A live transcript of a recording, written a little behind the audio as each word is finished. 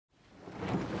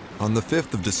On the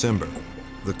 5th of December,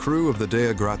 the crew of the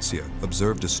Dea Grazia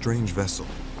observed a strange vessel.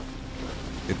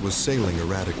 It was sailing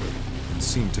erratically and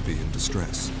seemed to be in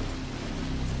distress.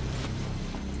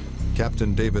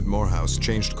 Captain David Morehouse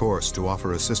changed course to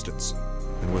offer assistance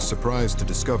and was surprised to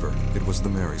discover it was the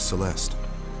Mary Celeste.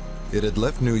 It had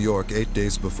left New York 8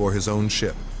 days before his own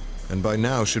ship, and by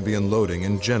now should be unloading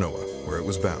in Genoa, where it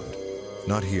was bound.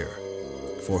 Not here,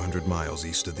 400 miles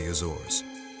east of the Azores.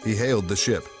 He hailed the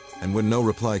ship, and when no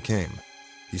reply came,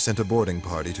 he sent a boarding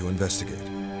party to investigate.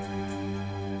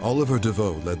 Oliver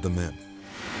DeVoe led the men.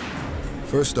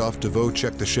 First off, DeVoe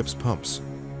checked the ship's pumps.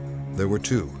 There were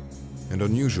two, and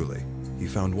unusually, he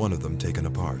found one of them taken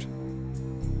apart.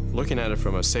 Looking at it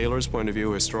from a sailor's point of view,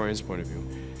 a historian's point of view,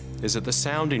 is that the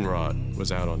sounding rod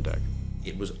was out on deck.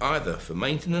 It was either for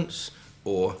maintenance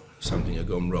or something had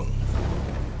gone wrong.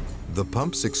 The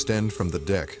pumps extend from the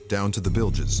deck down to the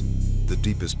bilges, the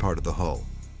deepest part of the hull.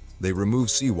 They remove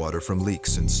seawater from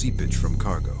leaks and seepage from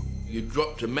cargo. You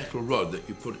dropped a metal rod that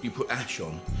you put ash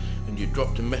on, and you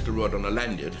dropped a metal rod on a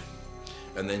lanyard,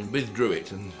 and then withdrew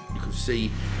it, and you could see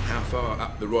how far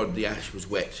up the rod the ash was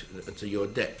wet to your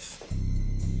depth.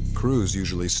 Crews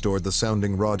usually stored the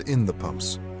sounding rod in the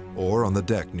pumps, or on the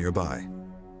deck nearby.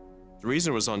 The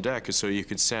reason it was on deck is so you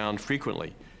could sound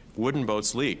frequently. Wooden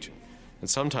boats leaked, and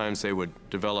sometimes they would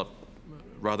develop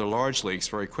rather large leaks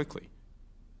very quickly.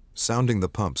 Sounding the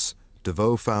pumps,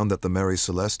 DeVoe found that the Mary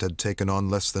Celeste had taken on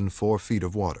less than 4 feet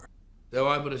of water. Though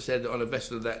I would have said that on a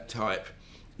vessel of that type,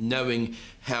 knowing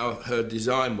how her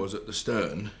design was at the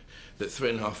stern, that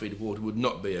 3.5 feet of water would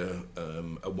not be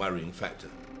a worrying factor.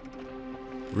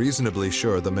 Reasonably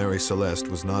sure the Mary Celeste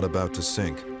was not about to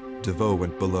sink, DeVoe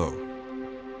went below.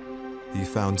 He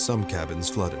found some cabins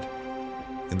flooded.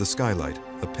 In the skylight,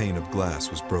 a pane of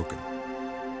glass was broken.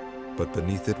 But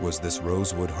beneath it was this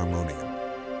rosewood harmonium.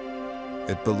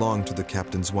 It belonged to the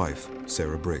captain's wife,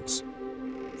 Sarah Briggs,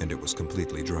 and it was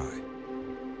completely dry.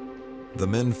 The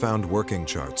men found working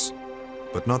charts,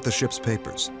 but not the ship's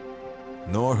papers,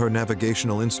 nor her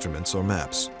navigational instruments or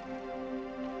maps.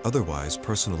 Otherwise,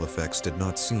 personal effects did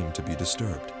not seem to be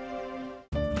disturbed.